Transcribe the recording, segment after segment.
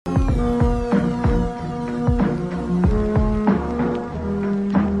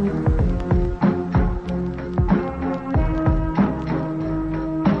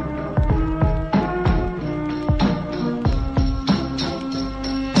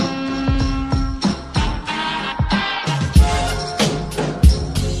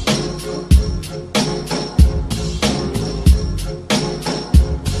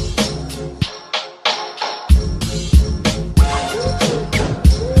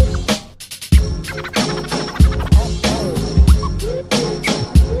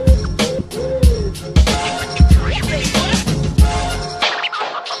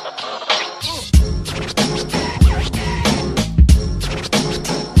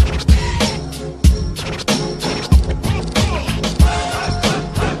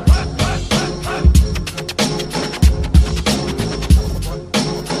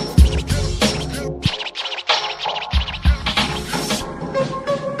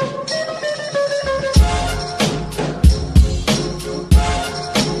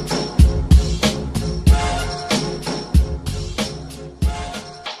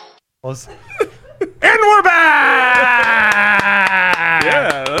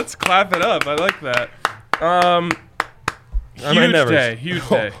Let's clap it up. I like that. Huge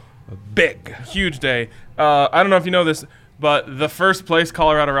day. Big. Huge day. I don't know if you know this, but the first place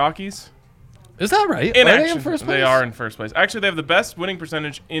Colorado Rockies. Is that right? In Are action, they in first place? They are in first place. Actually, they have the best winning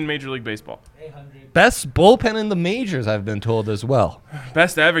percentage in Major League Baseball. Best bullpen in the majors, I've been told as well.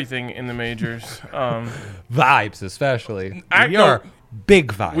 Best everything in the majors. Vibes, especially. I- We are no,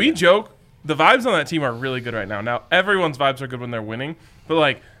 big vibes. We joke. The vibes on that team are really good right now. Now, everyone's vibes are good when they're winning. But,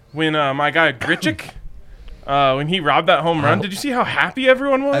 like, when my guy Grichuk, when he robbed that home run, did you see how happy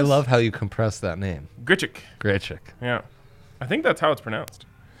everyone was? I love how you compress that name. Grichuk. Grichuk. Yeah. I think that's how it's pronounced.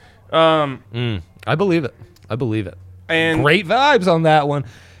 I believe it. And Great vibes on that one.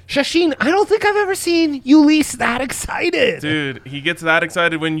 Shashin, I don't think I've ever seen Ulysse that excited. dude, he gets that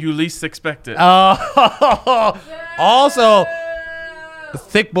excited when you least expect it. Also,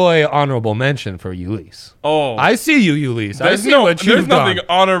 thick boy honorable mention for Ulysse. Oh. I see you, Ulysse. I There's see what there's you've nothing done.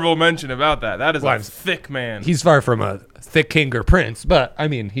 honorable mention about that. That is Well, a thick man. He's far from a thick king or prince, but I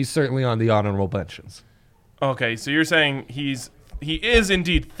mean, he's certainly on the honorable mentions. Okay, so you're saying he is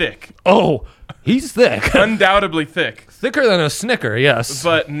indeed thick. Oh, he's thick. Undoubtedly thick. Thicker than a Snicker, yes.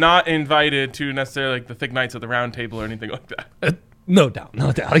 But not invited to necessarily like the thick knights of the round table or anything like that. No doubt,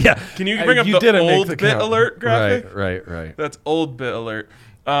 yeah. Can you bring up the didn't make old the bit count. alert graphic? Right. That's old bit alert.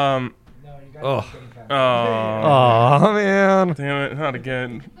 Oh, Oh, man. damn it, not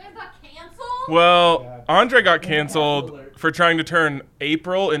again. You guys got canceled? Well, Andre got canceled for trying to turn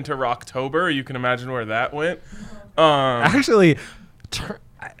April into Rocktober. You can imagine where that went. Actually,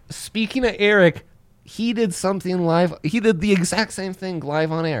 speaking of Eric, he did something live. He did the exact same thing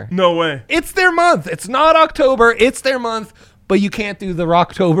live on air. No way. It's their month. It's not October. It's their month. But you can't do the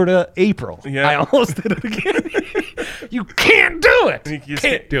Rocktober to April. Yeah. I almost did it again. You can't do it. You just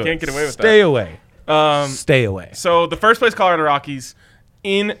Can't do it. can't get away with Stay that. away. Stay away. So the first place Colorado Rockies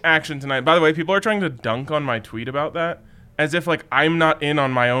in action tonight. By the way, people are trying to dunk on my tweet about that as if like I'm not in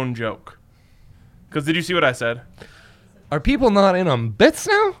on my own joke. Because did you see what I said? Are people not in on bits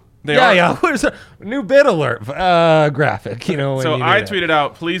now? They are. Yeah. Where's a new bit alert graphic? You know. when So you I need it. tweeted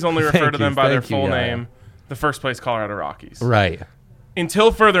out, please only refer Thank to them you, by their thank you, full yeah. name, the first place Colorado Rockies. Right.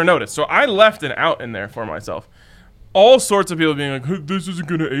 Until further notice. So I left an out in there for myself. All sorts of people being like, "Hey, this isn't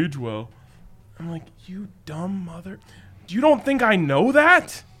going to age well." I'm like, you dumb mother. You don't think I know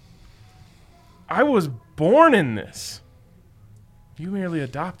that? I was born in this. You merely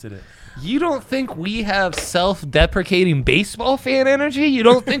adopted it. You don't think we have self-deprecating baseball fan energy? You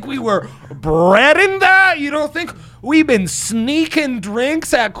don't think we were bred in that? You don't think we've been sneaking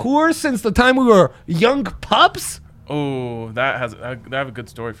drinks at Coors since the time we were young pups? Oh, I have a good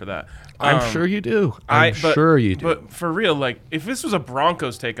story for that. I'm sure you do. I'm sure you do. But for real, like, if this was a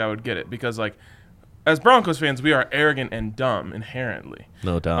Broncos take, I would get it. Because, like, as Broncos fans, we are arrogant and dumb inherently.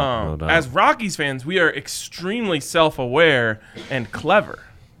 No doubt. As Rockies fans, we are extremely self-aware and clever.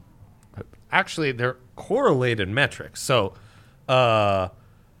 Actually, they're correlated metrics. So,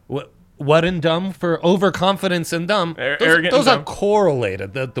 what and dumb for overconfidence and dumb? Arrogant Those and are dumb.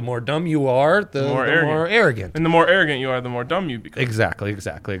 correlated. The more dumb you are, the more arrogant. And the more arrogant you are, the more dumb you become. Exactly.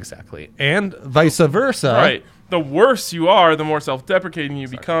 And vice versa. Right. The worse you are, the more self-deprecating you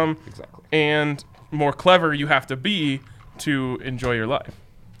become. Exactly. And more clever you have to be to enjoy your life.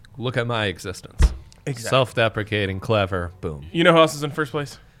 Look at my existence. Exactly. Self-deprecating, clever, boom. You know who else is in first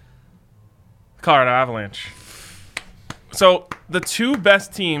place? Colorado Avalanche. So the two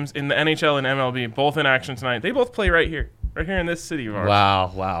best teams in the NHL and MLB, both in action tonight, they both play right here in this city of ours.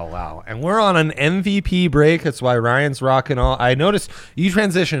 Wow. And we're on an MVP break. That's why Ryan's rocking all. I noticed you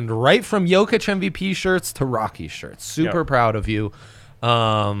transitioned right from Jokic MVP shirts to Rocky shirts. Super Yep. proud of you.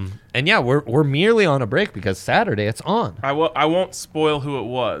 And yeah, we're merely on a break because Saturday it's on. I won't spoil who it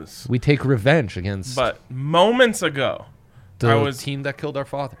was, We take revenge against but moments ago, the team that killed our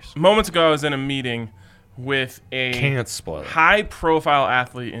fathers. I was in a meeting with a Can't spoil it. high-profile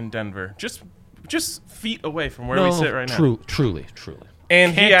athlete in Denver, just feet away from where we sit right now. Truly.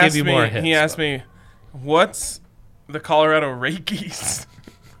 And Can't he asked give you me, more hits, me, what's the Colorado Rakies?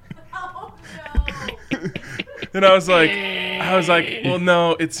 Oh, no. And I was like, well,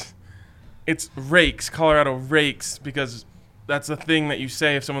 no, it's rakes, Colorado rakes, because that's the thing that you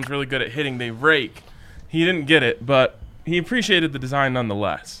say if someone's really good at hitting, they rake. He didn't get it, but he appreciated the design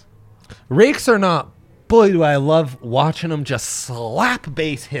nonetheless. Rakes or not, boy, do I love watching them just slap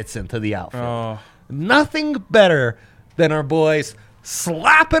base hits into the outfield. Oh, Nothing better than our boys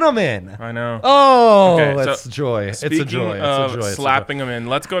slapping them in. I know. Oh, Okay, it's so joy. It's a Speaking joy. It's of a joy. It's a joy. slapping them in,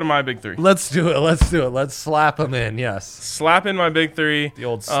 let's go to my big three. Let's do it. Let's do it. Let's slap them in. Yes. Slap in my big three. The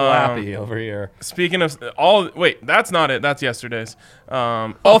old slappy over here. Speaking of wait, that's not it. That's yesterday's.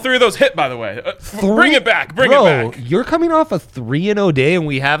 All three of those hit, by the way. Bring it back. Bring Bro, it back. you're coming off a 3-0 day, and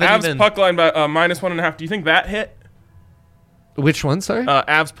we haven't Avs even. puck line by -1.5. Do you think that hit? Which one? Sorry.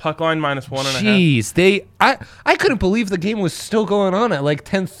 Avs puck line -1.5. Jeez, I couldn't believe the game was still going on at like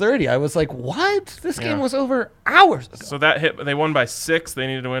 10:30. I was like, what? This game was over hours ago. So that hit. They won by 6. They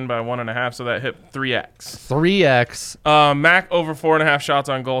needed to win by 1.5. So that hit 3x. 3x. Mac over 4.5 shots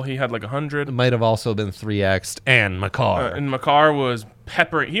on goal. He had like 100. It might have also been 3x. And Makar. And Makar was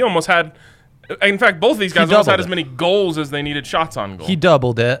peppering. He almost had. In fact, both of these guys almost had doubled as many goals as they needed shots on goal. He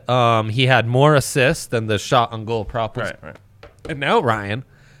doubled it. He had more assists than the shot on goal prop was. right. And now, Ryan,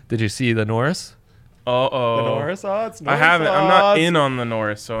 did you see the Norris? Uh-oh. The Norris odds? I haven't. I'm not in on the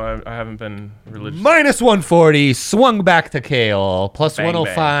Norris, so I haven't been religious. -140, swung back to Kale. Plus Bang,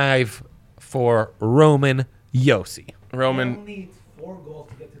 105 for Roman Yossi. Roman needs 4 goals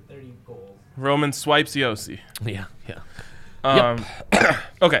to get to 30 goals. Roman swipes Yossi. Yeah.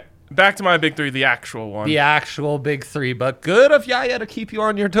 Okay, back to my big three, the actual one. The actual big three, but good of Yaya to keep you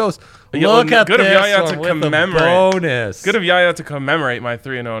on your toes. Yeah, Look well, at good of this Yaya one to with commemorate. the bonus. Good of Yaya to commemorate my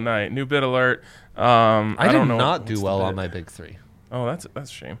 3-0 night. New bid alert. I I did don't know not what's do the well bid. on my big three. Oh, that's a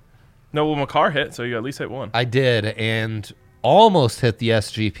shame. No, well, Makar hit, so you at least hit one. I did, and almost hit the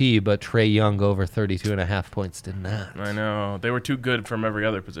SGP, but Trey Young over 32.5 points did not. I know. They were too good from every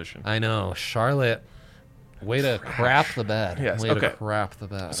other position. I know. Charlotte, way to crap the bed. Yes, Way okay. to crap the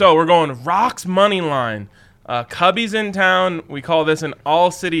bed. So we're going Rocks money line. Cubbies in town. We call this an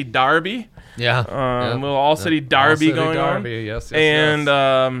all-city derby. yeah. A little all-city derby going on. Yes, And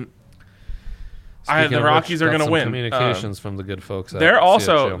the Speaking of Rockies which, are got going to some win. Communications from the good folks. They're at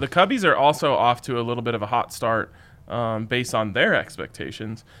also CHO. the Cubbies are also off to a little bit of a hot start based on their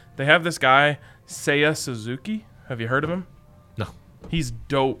expectations. They have this guy Seiya Suzuki. Have you heard of him? No. He's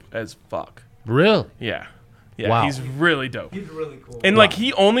dope as fuck. Really? Yeah, Wow. he's really dope. He's really cool. And like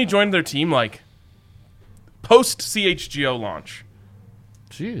he only joined their team like post CHGO launch.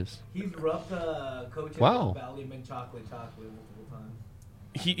 Jeez. He's rubbed coaches Wow. Valley mint chocolate multiple times.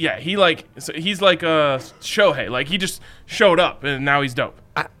 He's like Shohei. Like he just showed up and now he's dope.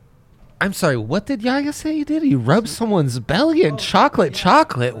 I'm sorry, what did Yaya say he did? He rubbed someone's belly and chocolate.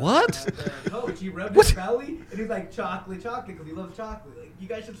 What? The coach, he rubbed What? his belly and he's like chocolate because he loves chocolate. Like, you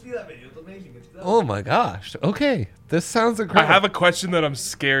guys should see that video. It's amazing. Oh my gosh. Okay. This sounds I incredible. have a question that I'm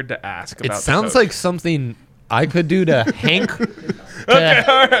scared to ask about. It the sounds coach. like something I could do to Hank Okay,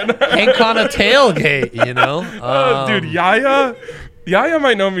 all right. Hank on a tailgate, you know? Dude, Yaya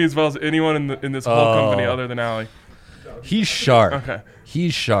might know me as well as anyone in this whole company other than Allie. He's sharp. Okay.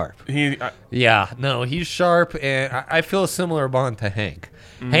 He's sharp. Yeah, no, he's sharp, and I feel a similar bond to Hank.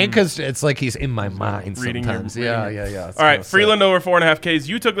 Hank is it's like he's in my mind Reading sometimes. your- Yeah. reading It's All right, kinda sick. Freeland over 4.5 Ks.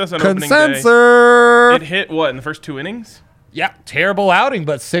 You took this on opening day. Consensor. It hit what in the first 2 innings? Yeah, terrible outing,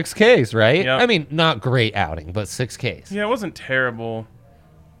 but 6 Ks, right? Yep. I mean, not great outing, but 6 Ks. Yeah, it wasn't terrible.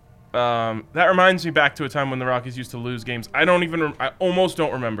 That reminds me back to a time when the Rockies used to lose games. I almost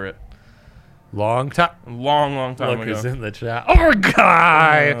don't remember it. Long time. Long time Look ago. who's in the chat. Our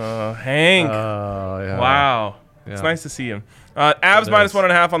guy. Hank. Oh, yeah. Wow. It's Yeah. nice to see him. Avs It minus is.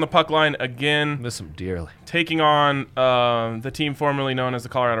 1.5 on the puck line again, Miss him dearly. taking on the team formerly known as the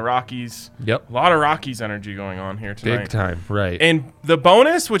Colorado Rockies. Yep. A lot of Rockies energy going on here tonight. Big time. Right. And the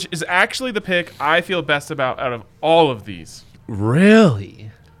bonus, which is actually the pick I feel best about out of all of these,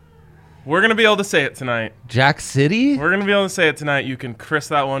 Really? we're going to be able to say it tonight. Jack City? We're going to be able to say it tonight. You can Chris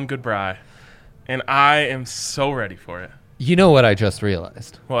that one goodbye. And I am so ready for it. You know what I just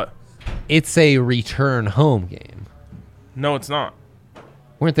realized? What? It's a return home game. No, it's not.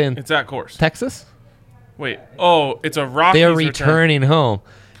 Weren't they in It's at course. Texas? Wait. Oh, it's a Rockies They're return. returning home.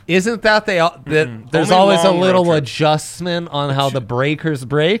 Isn't that there's Only always a long road little trips. adjustment on how the breakers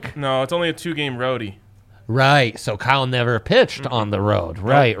break? No, it's only a 2-game roadie. Right. So Kyle never pitched on the road.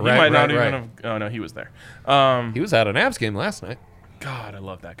 Right, He right, might right, not right. even have. Oh, no, he was there. He was at an Avs game last night. God, I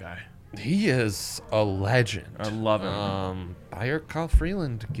love that guy. He is a legend. I love him. Buy your Kyle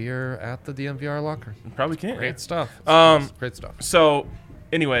Freeland gear at the DMVR locker. Probably can't. Great stuff. Great stuff. So,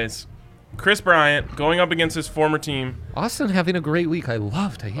 anyways, Chris Bryant going up against his former team. Austin having a great week. I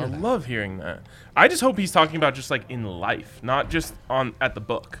love to I hear that. love hearing that. I just hope he's talking about just like in life, not just at the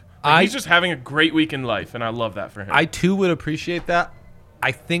book. Like, he's just having a great week in life, and I love that for him. I too would appreciate that.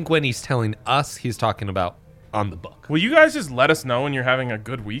 I think when he's telling us, he's talking about on the book. Will you guys just let us know when you're having a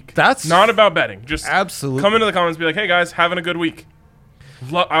good week? That's not about betting. Just absolutely come into the comments and be like, hey guys, having a good week.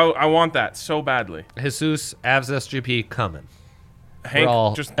 I want that so badly. Jesus, Avs SGP coming. Hank, We're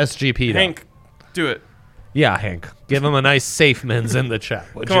all just SGP'd up. Hank, do it. Yeah, Hank. Give him a nice safe mins in the chat.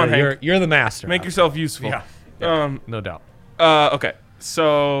 Come on, Hank. You're the master. Make yourself useful. Yeah. No doubt. Okay.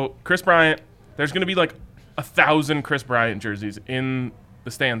 So Chris Bryant, there's gonna be like 1,000 Chris Bryant jerseys in the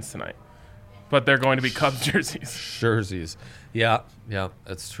stands tonight, but they're going to be Cubs jerseys. Jerseys. Yeah,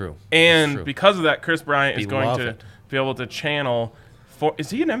 that's true. And That's true. because of that, Chris Bryant is We going love to it. be able to channel. Is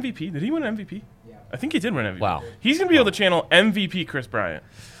he an MVP? Did he win an MVP? Yeah. I think he did win an MVP. Wow. He's going to be able to channel MVP Chris Bryant.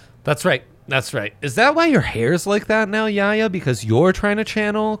 That's right. That's right. Is that why your hair's like that now, Yaya? Because you're trying to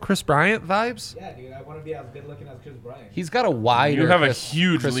channel Chris Bryant vibes? Yeah, dude, I want to be as good looking as Chris Bryant. He's got a wider. You have a Chris-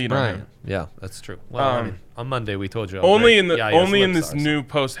 huge Chris lead on Bryant. him. Yeah, that's true. Well, I Um, mean, on Monday we told you Only how in great the Yaya's only in lips this are, so- new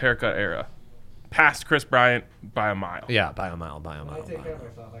post haircut era, past Chris Bryant by a mile. Yeah, by a mile. When I take care of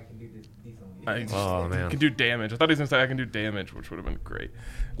myself, I can do this decently. I just- Oh, man. Can do damage. I thought he was gonna say I can do damage, which would have been great.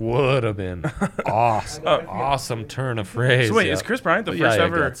 Would have been awesome. Awesome turn of phrase. So wait, yeah. is Chris Bryant the But first Yaya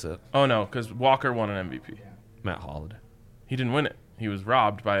ever? gets it. Oh no, because Walker won an MVP. Matt Holliday. He didn't win it. He was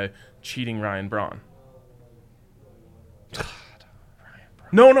robbed by cheating Ryan Braun.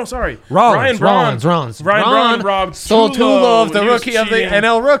 No, sorry. Ryan Braun. Rollins. Ryan Braun robbed stole Tulo the when he was rookie of the cheating.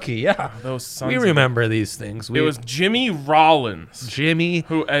 NL rookie. Yeah, Those sons we of- remember these things. It was Jimmy Rollins Jimmy,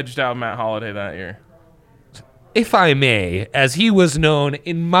 who edged out Matt Holliday that year. if I may, as he was known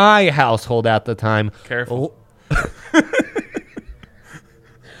in my household at the time. Careful.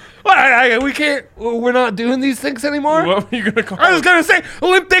 We can't. We're not doing these things anymore. What were you gonna call I was him? gonna say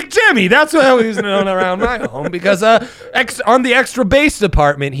Olympic Jimmy. That's what he was known around my home because on the extra base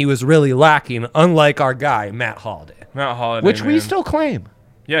department he was really lacking, unlike our guy Matt Holliday, Matt Holliday, which we man. still claim.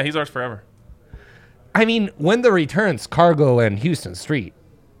 Yeah, he's ours forever. I mean, when the returns Cargo and Houston Street,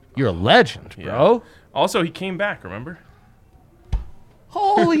 you're a legend, bro. Also, he came back. Remember?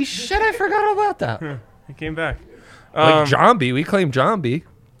 Holy shit, I forgot about that. He came back. Like John B, we claim John B.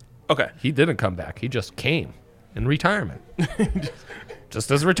 Okay. He didn't come back. He just came in retirement.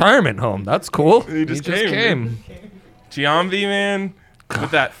 Just as retirement home. That's cool. He just came. Giambi, man,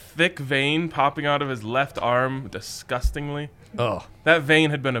 with that thick vein popping out of his left arm, disgustingly. Oh, That vein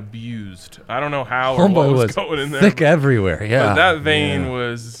had been abused. I don't know how or what homeboy was was going in there. thick everywhere. Yeah, But that vein Yeah.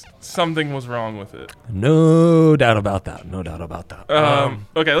 was something was wrong with it. No doubt about that. No doubt about that.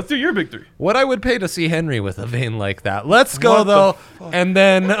 Okay, let's do your big three. What I would pay to see Henry with a vein like that. Let's go What the though, and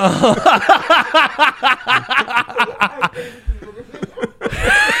then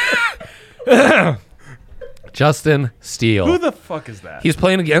Justin Steele. Who the fuck is that? He's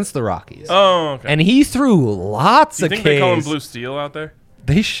playing against the Rockies, Oh, okay. and he threw lots you of think they call him Ks. Blue Steel out there?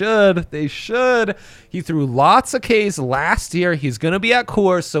 They should. They should. He threw lots of Ks last year. He's going to be at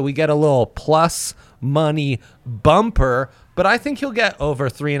Coors, so we get a little plus money bumper. But I think he'll get over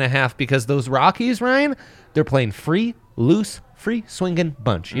 3.5 because those Rockies, Ryan, they're playing free, loose, free swinging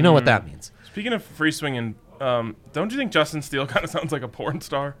bunch. You know what that means. Speaking of free swinging, don't you think Justin Steele kind of sounds like a porn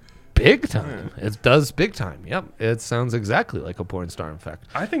star? Big time. It does big time. Yep. It sounds exactly like a porn star, in fact.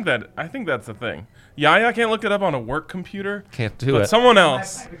 I think that's the thing. Yaya can't look it up on a work computer. Can't do But it. someone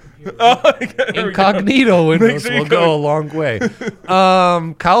else. Oh, there we go. Incognito windows sure will you go a long way.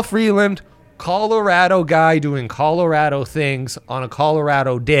 Kyle Freeland, Colorado guy doing Colorado things on a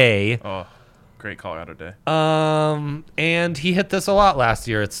Colorado day. Oh, great Colorado day. And he hit this a lot last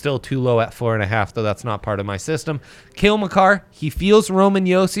year. It's still too low at 4.5, though that's not part of my system. Kale McCarr, he feels Roman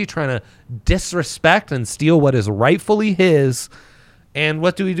Yossi trying to disrespect and steal what is rightfully his. And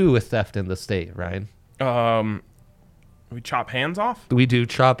what do we do with theft in the state, Ryan? We chop hands off? Do we do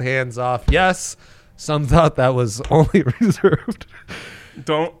chop hands off? Yes. Some thought that was only reserved.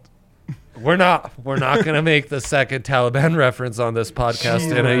 Don't. We're not going to make the second Taliban reference on this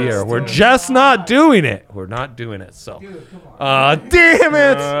podcast in a year. We're just not doing it. We're not doing it. So, Dude, come on. damn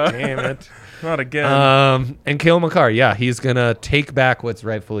it. Damn it. Not again. And Kale McCarr, yeah, he's going to take back what's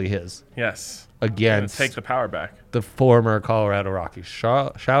rightfully his yes. against Take the power back. the former Colorado Rockies.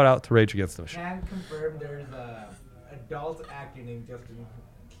 Shout out to Rage Against the Machine. Can confirm there's a adult actor named Justin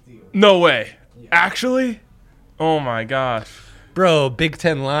Steele. No way. Yeah. Actually? Oh my gosh. Bro, Big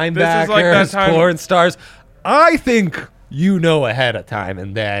Ten linebackers, This is like that time- porn stars. I think you know ahead of time,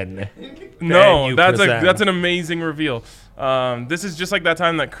 and then No, you that's present. an amazing reveal. This is just like that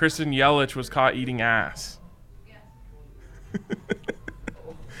time that Kristen Yelich was caught eating ass.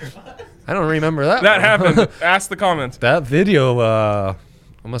 I don't remember that. That one. happened. Ask the comments. That video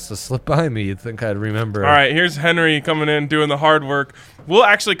must have slipped by me. You'd think I'd remember. All right, here's Henry coming in doing the hard work. We'll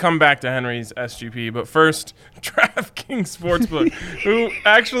actually come back to Henry's SGP, but first, DraftKings Sportsbook, who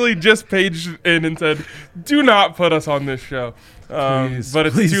actually just paged in and said, "Do not put us on this show." But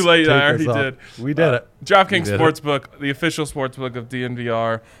it's too late. I already did. We did it. DraftKings We did it. Sportsbook, the official sportsbook of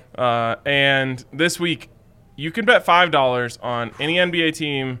DNVR. And this week, you can bet $5 on any NBA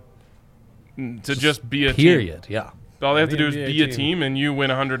team to just be a team. Period. Yeah. All they have to Any do is NBA be a team. team, and you win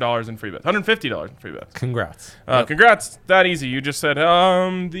 $100 in free bets. $150 in free bets. Congrats. Congrats. That easy. You just said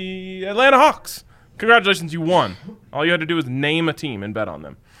the Atlanta Hawks. Congratulations, you won. All you had to do was name a team and bet on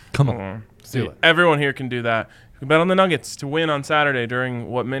them. Come on. See, Do it. everyone here can do that. You can bet on the Nuggets to win on Saturday during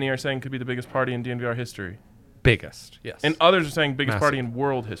what many are saying could be the biggest party in DNVR history. Biggest. Yes. And others are saying biggest Massive. party in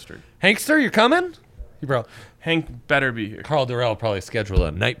world history. Hankster, you coming? You bro. Hank better be here. Carl Durrell probably scheduled a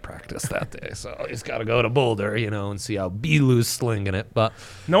night practice that day, so he's got to go to Boulder, and see how Belu's slinging it. But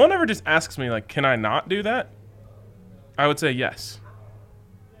No one ever just asks me, like, can I not do that? I would say yes.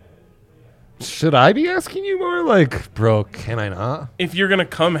 should I be asking you more? Like, bro, can I not? If you're going to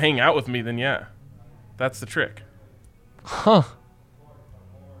come hang out with me, then yeah. That's the trick. Huh.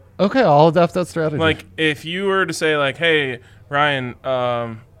 Okay, I'll adapt that strategy. Like, if you were to say, like, hey, Ryan,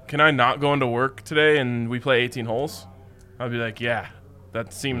 can I not go into work today and we play 18 holes? I'd be like, yeah,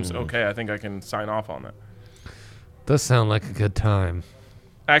 that seems okay. I think I can sign off on that. does sound like a good time.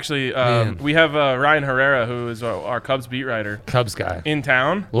 Actually, Man. we have Ryan Herrera, who is our Cubs beat writer, Cubs guy. in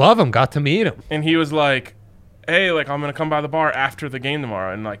town. Love him. Got to meet him. And he was like, hey, like, I'm going to come by the bar after the game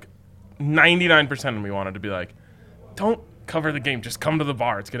tomorrow. And, like, 99% of me wanted to be like, don't cover the game. Just come to the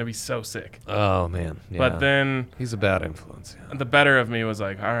bar. It's going to be so sick. Oh, man. Yeah. But then he's a bad influence. Yeah. the better of me was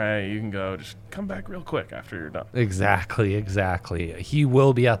like, all right, you can go. Just come back real quick after you're done. Exactly. He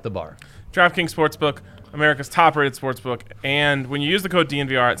will be at the bar. DraftKings Sportsbook, America's top-rated sportsbook. And when you use the code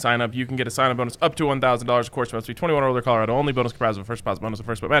DNVR at sign-up, you can get a sign-up bonus up to $1,000. Of course, you must be 21 or older, Colorado. Only bonus comprised of a first deposit bonus and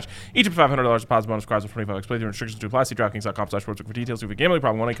first bet match. Each of $500 deposit bonus comprised of 25 explain the restrictions to apply. See DraftKings.com/sportsbook for details. If you have a gambling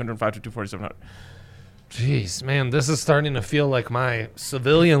problem, 1-800-522-4700. Jeez, man, this is starting to feel like my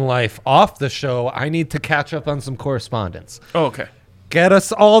civilian life off the show. I need to catch up on some correspondence. Oh, okay. Get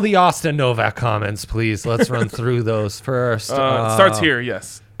us all the Austin Novak comments, please. Let's run through those first. It starts here,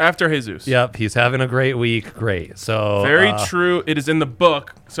 yes. After Jesus. Yep, he's having a great week. Great. So Very true. It is in the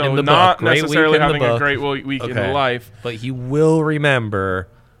book. So in the not book. Great week necessarily in the having a book. great week in Okay. life. But he will remember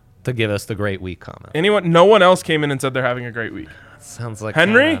to give us the great week comment. No one else came in and said they're having a great week. Sounds like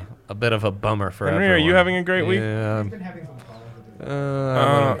Henry? kinda a bit of a bummer for Henry, everyone. are you having a great week? Yeah. He's been having some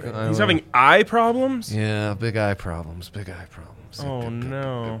problems with it. He's having eye problems? Yeah, big eye problems. Oh,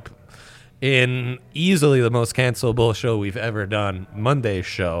 no. In easily the most cancelable show we've ever done, Monday's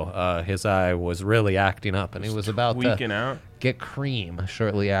show, his eye was really acting up, and he was about Weeking to out. get cream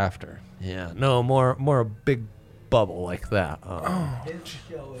shortly after. Yeah, no, more a big bubble like that. His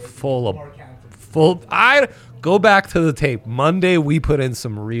show is Full of- more canceled. Full. I go back to the tape. Monday we put in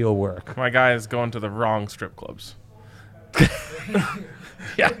some real work. My guy is going to the wrong strip clubs.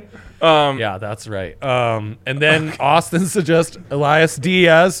 Yeah. Yeah, that's right. And then Austin suggests Elias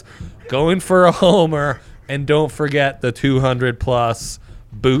Diaz going for a homer, and don't forget the 200 plus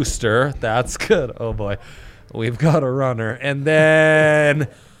booster. That's good. Oh boy, we've got a runner. And then,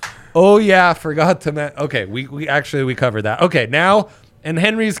 oh yeah, forgot to okay, we actually covered that. Okay, now and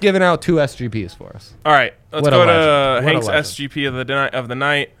Henry's giving out 2 SGPs for us. All right, let's What a go to legend. What a Hank's legend. SGP of the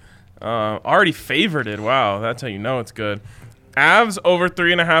night. Already favorited. Wow, that's how you know it's good. Avs over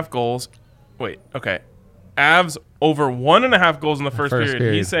 3.5 goals. Wait, okay. Avs over 1.5 goals in the first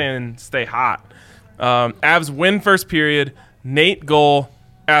period. He's saying stay hot. Avs win first period. Nate goal.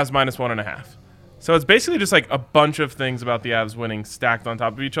 Avs minus 1.5. So it's basically just like a bunch of things about the Avs winning stacked on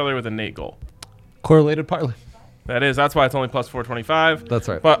top of each other with a Nate goal. Correlated parlay. That's why it's only plus 425. That's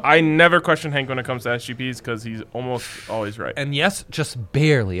right. But I never question Hank when it comes to SGPs because he's almost always right. And yes, just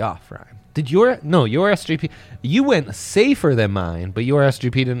barely off, Ryan. Your SGP, you went safer than mine, but your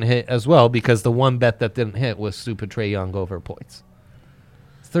SGP didn't hit as well because the one bet that didn't hit was Super Trae Young over points.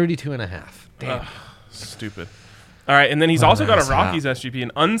 32.5. Damn. Stupid. All right, and then he's also got nice a Rockies SGP,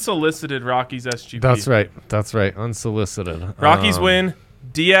 an unsolicited Rockies SGP. That's right. Unsolicited. Rockies win,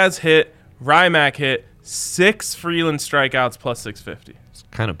 Diaz hit, Rymack hit, 6 Freeland strikeouts plus 650. It's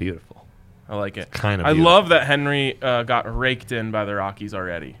kind of beautiful. I like it. Kind of I beautiful. love that Henry got raked in by the Rockies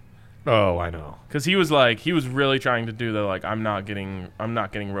already. Oh, I know. Because he was really trying to do the like I'm not getting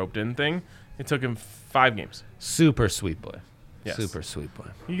roped in thing. It took him 5 games. Super sweet boy. Yes. Super sweet boy.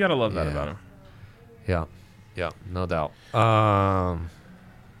 You gotta love that Yeah. about him. Yeah, no doubt. All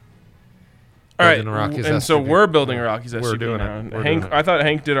right, Building a Rockies and so SGP. we're building a Rockies SGP We're doing now. it. We're Hank, doing it. I thought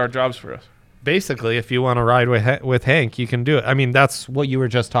Hank did our jobs for us. Basically, if you want to ride with Hank, you can do it. I mean, that's what you were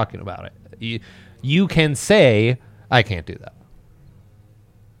just talking about. You can say, I can't do that.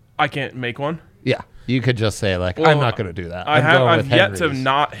 I can't make one. Yeah. You could just say like, Well, I'm not going to do that. I'm going I've with yet to Henry's.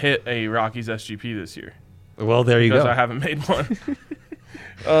 not hit a Rockies SGP this year Well, there you because go. I haven't made one.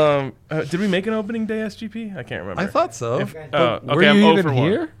 Did we make an opening day SGP? I can't remember. I thought so. If- But okay, were I'm you 0 even for 1.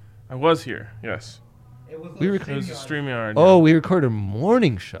 here? I was here. Yes. It was We were- It was a StreamYard. Oh, we recorded a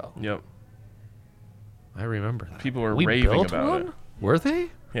morning show. Yep. I remember that. People were we raving built about one? it. Were they?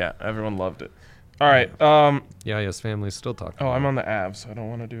 Yeah, everyone loved it. All right. Yeah, his family's still talking. Oh, I'm on the Avs. I don't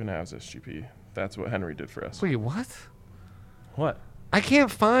want to do an Avs SGP. That's what Henry did for us. Wait, what? What? I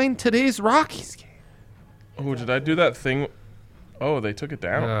can't find today's Rockies game. Oh, did I do that thing? Oh, they took it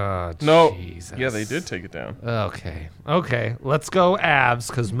down. Oh, No. Jesus. Yeah, they did take it down. Okay. Let's go Avs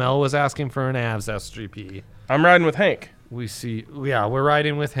because Mel was asking for an Avs SGP. I'm riding with Hank. We see. Yeah, we're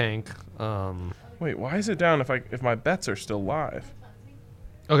riding with Hank. Wait, why is it down if my bets are still live?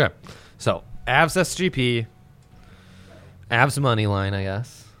 Okay. So Avs SGP. Avs money line, I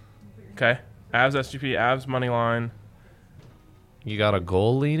guess. Okay. Avs SGP, Avs money line. You got a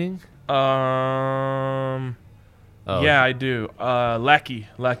goal leading? Oh. Yeah, I do. Lecky,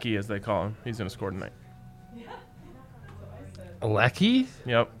 as they call him. He's gonna score tonight. Lecky?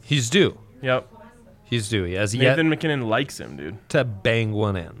 Yep. He's due. Yep. He's due. He has yet Nathan McKinnon likes him, dude. to bang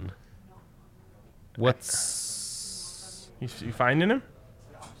one in. What's... You finding him?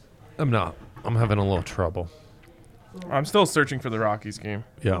 I'm not. I'm having a little trouble. I'm still searching for the Rockies game.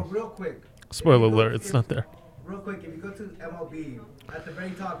 Yeah. Real quick. Spoiler if you go- alert, it's not there. Real quick, if you go to MLB, at the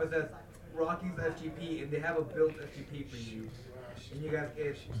very top it says Rockies SGP, and they have a built SGP for you. And you guys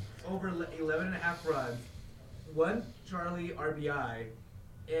get over 11.5 runs, 1 Charlie RBI,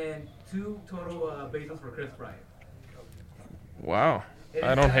 and 2 total bases for Chris Bryant. Wow. And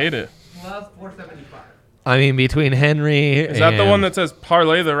I don't hate it. Plus 475. I mean, between Henry Is that the one that says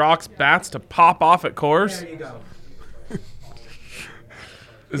parlay the Rocks bats to pop off at Coors? There you go.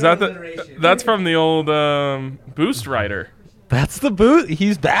 Is that alliteration. that's from the old Boost Rider. That's the boot.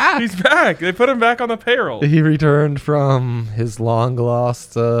 He's back. He's back. They put him back on the payroll. He returned from his long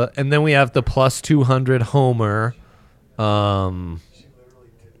lost, and then we have the plus 200 homer,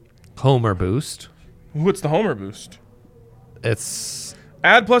 homer boost. What's the homer boost? It's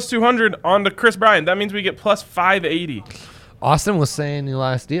Add plus 200 onto Chris Bryant. That means we get plus 580. Austin was saying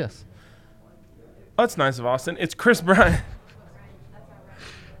Elias Diaz. That's nice of Austin. It's Chris Bryant.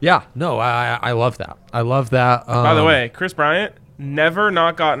 Yeah, no, I love that. I love that. By the way, Chris Bryant never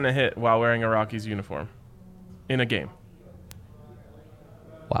not gotten a hit while wearing a Rockies uniform in a game.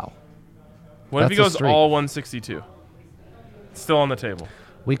 wow, What if That's he a goes streak. all 162? It's still on the table.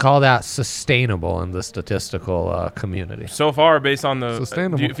 we call that sustainable in the statistical community. So far, based on the...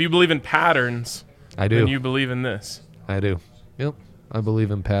 Sustainable. if you believe in patterns, I do. then you believe in this. I do. Yep, I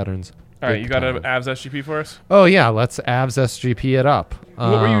believe in patterns. All right, Big you got an time. Avs SGP for us? Oh yeah, let's Avs SGP it up.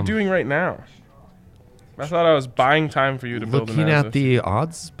 What were you doing right now? I thought I was buying time for you to build an Looking Avs at the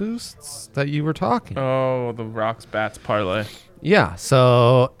odds boosts that you were talking. Oh, the Rocks Bats parlay. Yeah,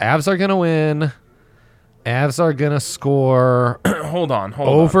 so Avs are gonna win. Avs are gonna score hold on.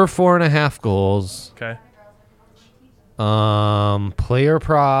 over 4.5 goals. Okay. Player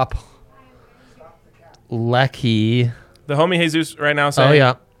prop. Lecky. The homie Jesus right now saying... Oh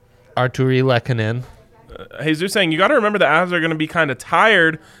yeah, Arturi Lekkinen. Jesus saying, you got to remember the Avs are going to be kind of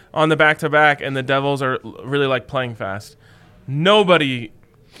tired on the back-to-back, and the Devils are really like playing fast. Nobody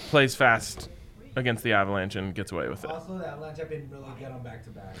plays fast against the Avalanche and gets away with it. Also, the Avalanche have been really good on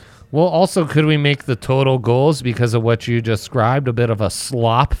back-to-back. Well, also, could we make the total goals because of what you described? A bit of a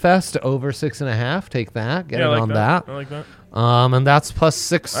slop fest over 6.5. Take that. Get Yeah, it I like on that. that. I like that. And that's plus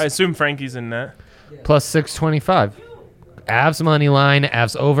six. I assume Frankie's in net. Plus 625. Avs money line.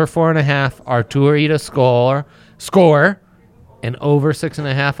 Avs over 4.5. Arturi to score, and over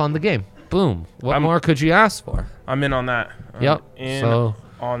 6.5 on the game. Boom. What more could you ask for? I'm in on that. I'm Yep. in So-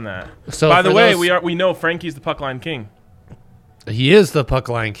 on that. So By the for way, those- we know Frankie's the puck line king. He is the puck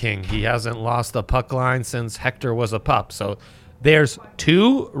line king. He hasn't lost the puck line since Hector was a pup. So there's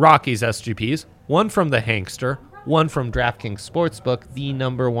 2 Rockies SGPs, one from the Hankster, one from DraftKings Sportsbook, the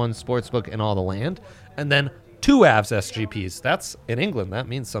 #1 sportsbook in all the land, and then 2 Avs SGPs. That's in England. That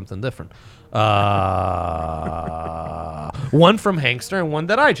means something different. One from Hankster and one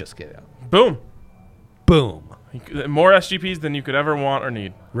that I just gave out. Boom. Boom. More SGPs than you could ever want or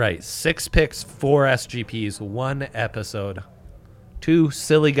need. Right. 6 picks, 4 SGPs, 1 episode. 2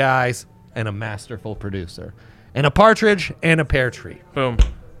 silly guys and a masterful producer. And a partridge and a pear tree. Boom.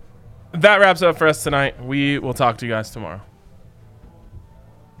 That wraps up for us tonight. We will talk to you guys tomorrow.